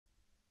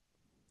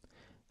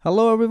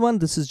Hello everyone,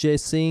 this is Jay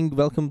Singh.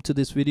 Welcome to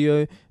this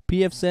video,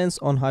 pfSense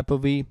on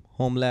Hyper-V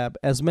Home Lab.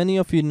 As many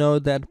of you know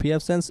that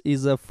pfSense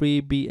is a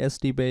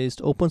FreeBSD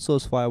based open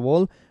source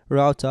firewall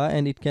router,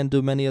 and it can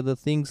do many other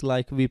things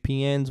like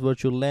VPNs,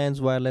 virtual LANs,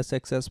 wireless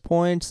access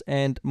points,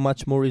 and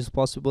much more is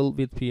possible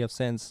with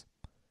pfSense.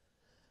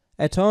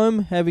 At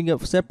home, having a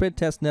separate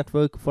test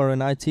network for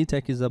an IT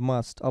tech is a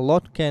must. A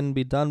lot can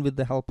be done with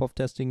the help of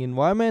testing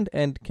environment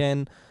and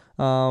can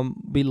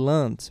be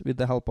learned with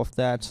the help of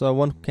that. So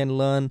one can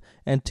learn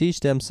and teach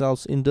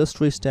themselves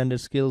industry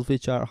standard skills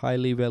which are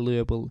highly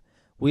valuable.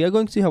 We are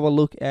going to have a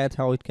look at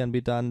how it can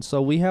be done.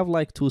 So we have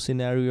like two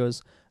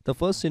scenarios. The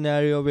first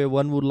scenario where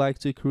one would like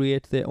to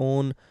create their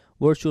own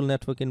virtual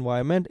network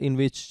environment in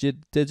which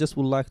they just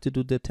would like to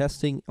do the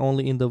testing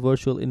only in the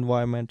virtual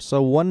environment.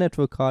 So one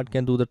network card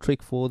can do the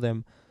trick for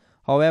them.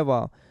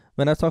 However,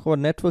 when I talk about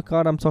network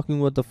card, I'm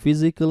talking about the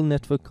physical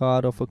network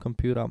card of a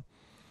computer.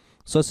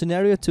 So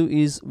scenario 2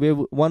 is where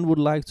one would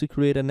like to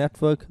create a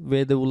network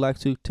where they would like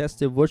to test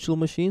their virtual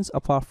machines.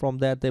 Apart from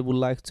that, they would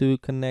like to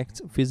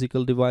connect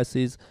physical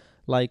devices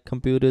like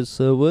computers,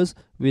 servers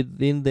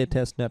within their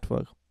test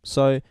network.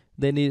 So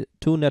they need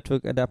two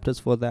network adapters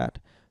for that.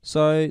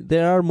 So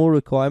there are more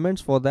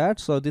requirements for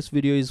that. So this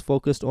video is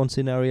focused on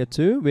scenario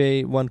 2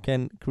 where one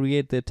can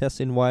create their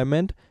test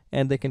environment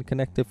and they can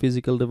connect the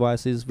physical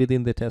devices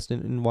within the test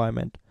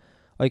environment.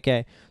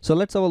 Okay, so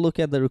let's have a look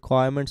at the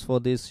requirements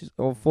for this.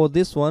 For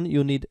this one,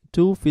 you need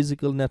two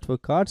physical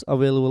network cards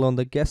available on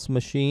the guest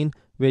machine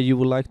where you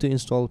would like to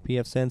install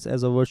pfSense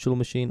as a virtual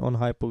machine on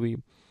Hyper-V.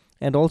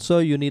 And also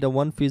you need a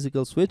one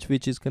physical switch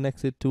which is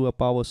connected to a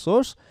power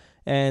source,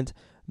 and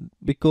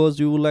because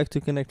you would like to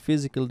connect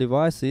physical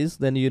devices,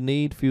 then you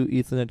need few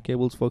Ethernet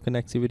cables for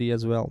connectivity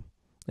as well.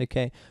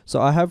 Okay,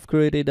 so I have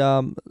created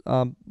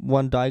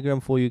one diagram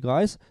for you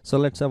guys. So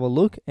let's have a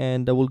look,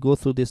 and we'll go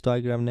through this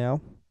diagram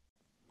now.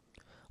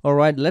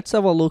 Alright, let's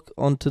have a look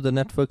onto the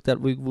network that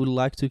we would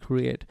like to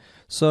create.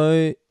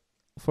 So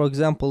for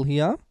example,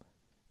 here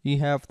you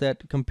have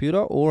that computer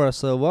or a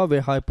server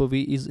where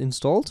Hyper-V is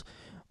installed.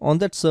 On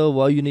that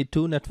server you need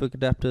two network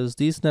adapters.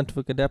 These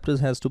network adapters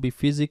has to be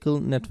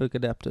physical network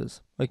adapters.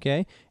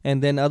 Okay,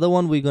 and then other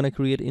one we're going to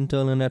create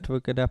internal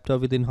network adapter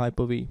within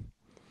Hyper-V.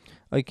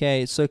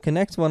 Okay, so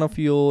connect one of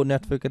your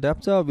network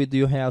adapter with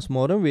your house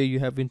modem where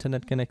you have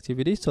internet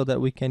connectivity so that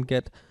we can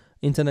get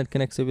internet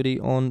connectivity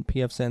on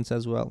pfSense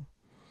as well.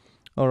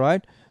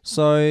 Alright,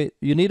 so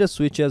you need a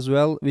switch as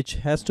well which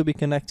has to be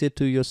connected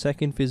to your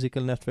second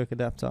physical network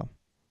adapter.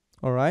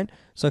 Alright,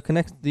 so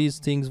connect these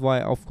things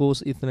via, of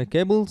course, Ethernet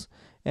cables,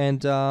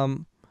 and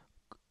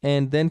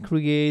then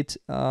create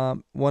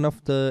one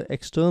of the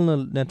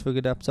external network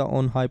adapter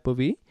on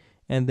Hyper-V,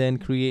 and then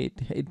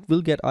it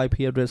will get IP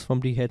address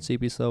from the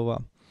DHCP server.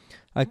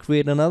 I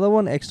create another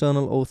one,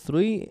 external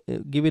O3,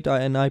 give it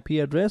an IP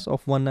address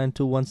of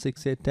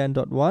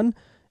 192.168.10.1,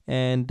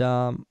 and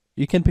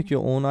you can pick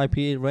your own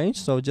IP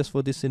range. So just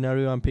for this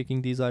scenario, I'm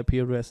picking these IP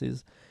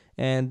addresses,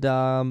 and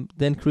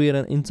then create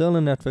an internal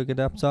network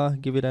adapter,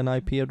 give it an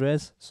IP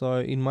address. So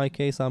in my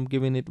case, I'm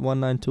giving it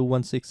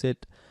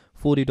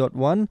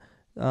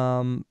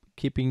 192.168.40.1,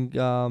 keeping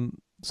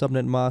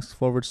subnet mask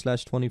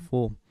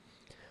 /24.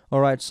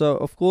 Alright, so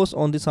of course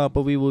on this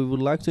Hyper-V we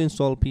would like to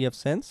install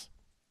pfSense,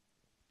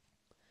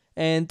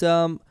 and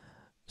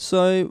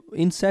so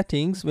in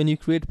settings, when you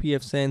create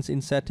pfSense,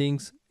 in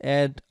settings,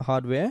 add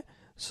hardware.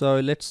 So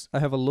let's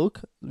have a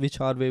look which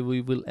hardware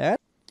we will add.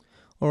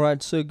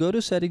 Alright, so go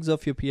to settings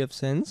of your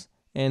pfSense,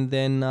 and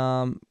then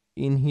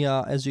in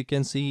here, as you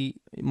can see,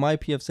 my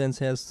pfSense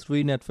has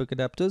three network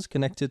adapters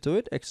connected to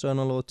it: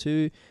 external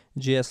O2,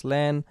 GS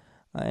LAN,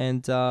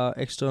 and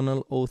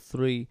external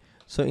O3.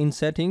 So in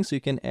settings you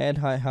can add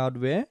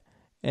hardware,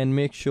 and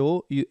make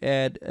sure you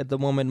add, at the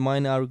moment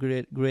mine are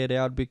grayed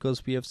out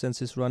because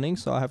pfSense is running,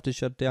 so I have to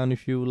shut down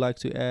if you would like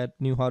to add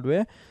new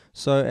hardware.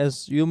 So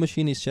as your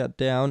machine is shut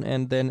down,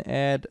 and then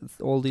add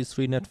all these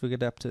three network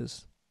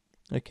adapters.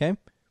 Okay,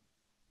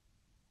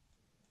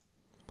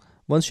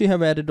 once you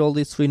have added all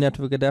these three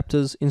network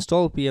adapters,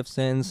 install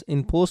pfSense.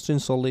 In post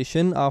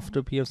installation,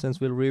 after pfSense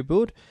will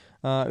reboot,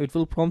 it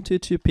will prompt you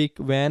to pick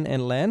WAN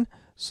and LAN.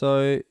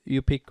 So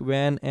you pick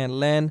WAN and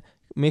LAN.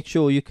 Make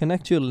sure you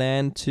connect your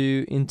LAN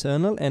to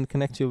internal and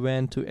connect your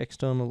WAN to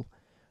external.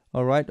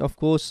 Alright, of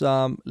course,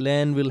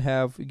 LAN will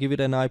give it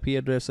an IP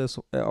address of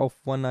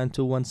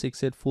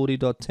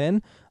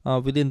 192.168.40.10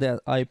 within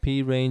the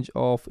IP range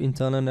of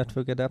internal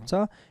network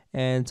adapter,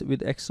 and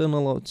with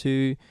external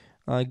to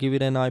give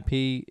it an IP,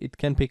 it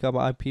can pick up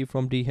IP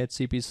from the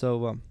DHCP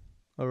server.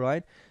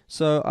 Alright,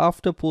 so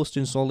after post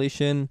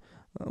installation,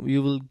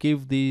 you will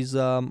give these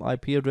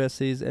IP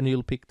addresses, and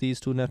you'll pick these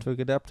two network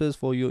adapters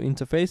for your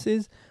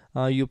interfaces.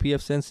 Your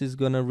pfSense is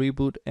gonna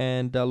reboot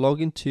and log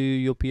into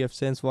your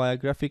pfSense via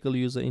graphical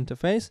user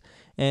interface,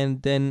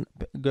 and then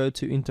go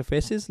to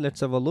interfaces. Let's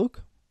have a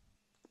look.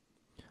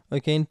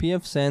 Okay, in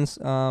pfSense,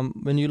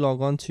 when you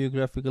log on to your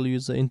graphical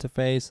user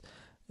interface,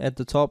 at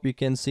the top you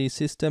can see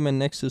system, and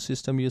next to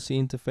system you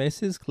see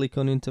interfaces. Click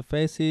on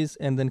interfaces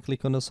and then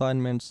click on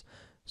assignments.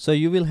 So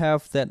you will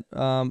have that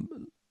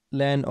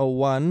LAN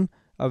 01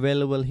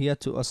 available here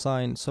to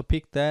assign. So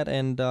pick that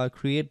and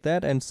create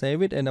that and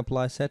save it and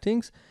apply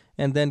settings,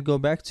 and then go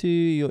back to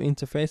your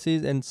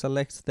interfaces and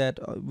select that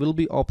will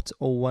be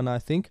opt01 I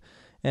think,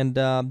 and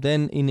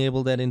then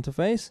enable that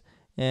interface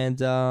and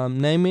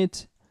name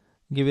it,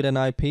 give it an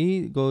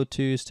IP, go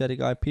to static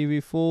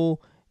IPv4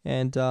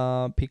 and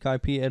pick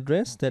IP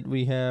address that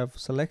we have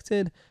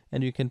selected,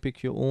 and you can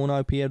pick your own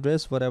IP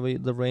address, whatever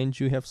the range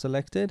you have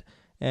selected,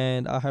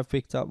 and I have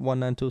picked up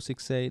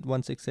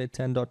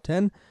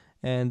 192.168.10.10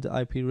 and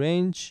IP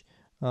range,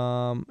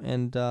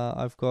 and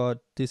I've got,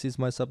 this is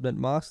my subnet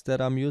mask that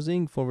I'm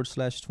using,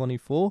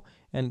 /24,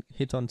 and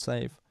hit on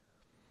save.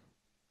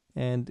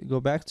 And go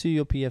back to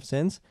your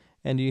pfSense,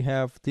 and you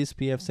have this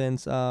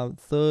pfSense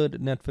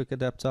third network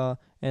adapter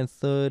and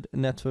third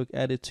network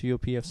added to your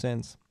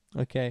pfSense.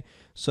 Okay,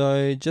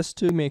 so just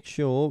to make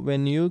sure,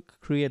 when you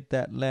create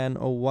that LAN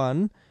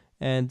 01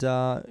 and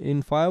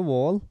in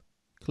firewall,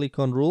 click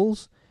on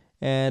rules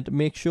and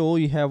make sure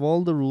you have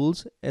all the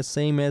rules as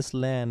same as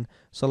LAN.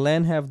 So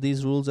LAN have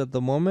these rules at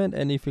the moment,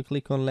 and if you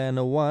click on LAN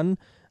 01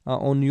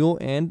 on your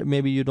end,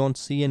 maybe you don't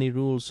see any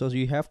rules, so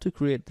you have to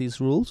create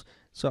these rules.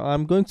 So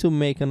I'm going to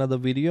make another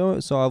video,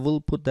 so I will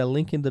put the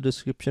link in the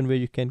description where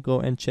you can go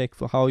and check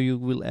for how you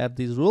will add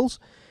these rules.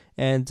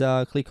 And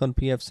click on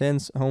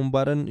pfSense home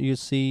button, you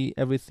see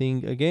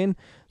everything again.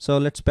 So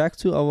let's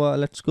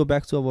go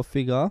back to our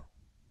figure.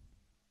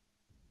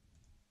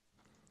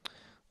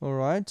 All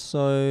right,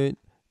 so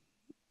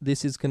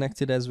this is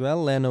connected as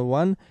well, LAN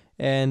 01,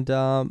 and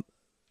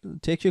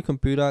take your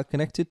computer,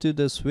 connect it to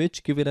the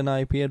switch, give it an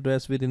IP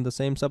address within the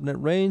same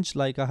subnet range,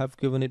 like I have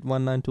given it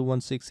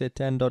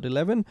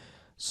 192.168.10.11,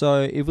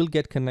 so it will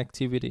get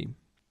connectivity.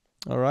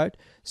 All right,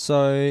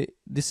 so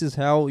this is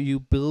how you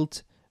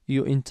build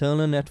your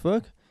internal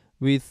network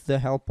with the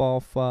help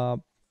of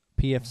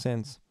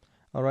pfSense.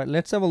 All right,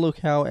 let's have a look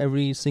how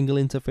every single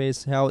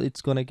interface, how it's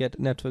going to get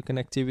network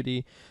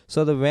connectivity.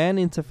 So the WAN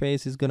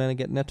interface is going to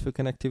get network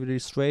connectivity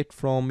straight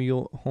from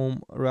your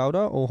home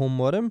router or home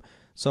modem.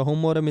 So home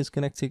modem is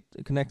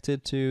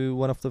connected to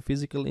one of the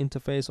physical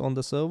interface on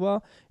the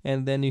server,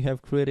 and then you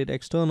have created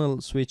external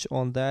switch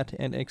on that,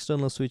 and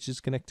external switch is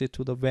connected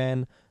to the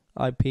WAN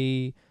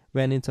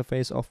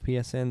interface of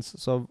pfSense.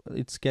 So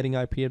it's getting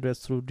IP address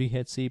through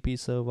DHCP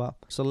server.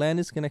 So LAN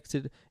is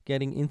connected,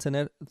 getting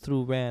internet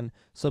through WAN.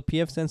 So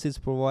pfSense is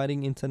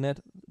providing internet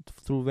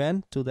through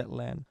WAN to that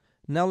LAN.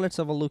 Now let's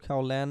have a look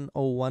how LAN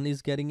 01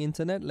 is getting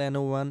internet. LAN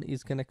 01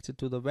 is connected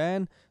to the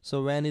WAN.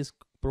 So WAN is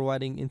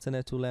providing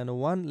internet to LAN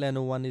 01. LAN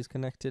 01 is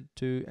connected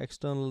to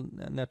external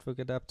network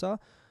adapter,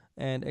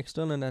 and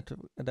external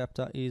network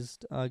adapter is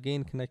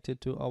again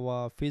connected to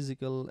our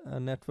physical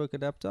network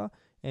adapter,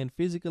 and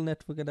physical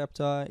network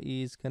adapter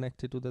is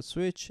connected to the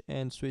switch,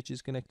 and switch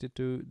is connected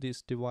to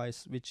this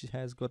device which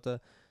has got a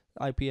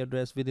IP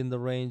address within the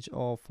range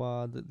of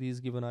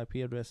these given IP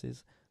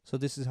addresses. So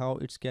this is how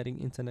it's getting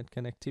internet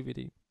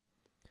connectivity.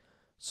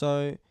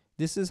 So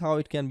this is how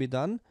it can be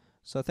done.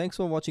 So thanks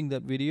for watching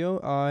that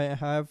video. I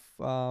have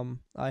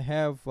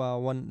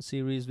one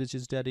series which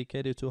is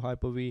dedicated to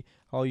Hyper-V,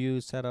 how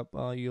you set up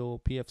your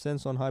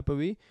pfSense on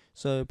Hyper-V.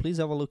 So please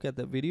have a look at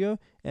that video,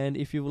 and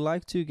if you would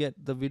like to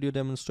get the video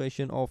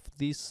demonstration of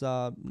this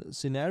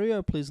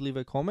scenario, please leave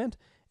a comment.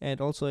 And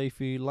also,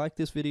 if you like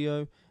this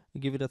video,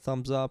 give it a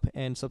thumbs up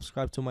and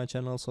subscribe to my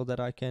channel so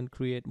that I can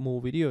create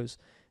more videos.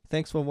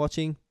 Thanks for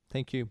watching.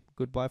 Thank you.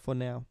 Goodbye for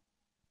now.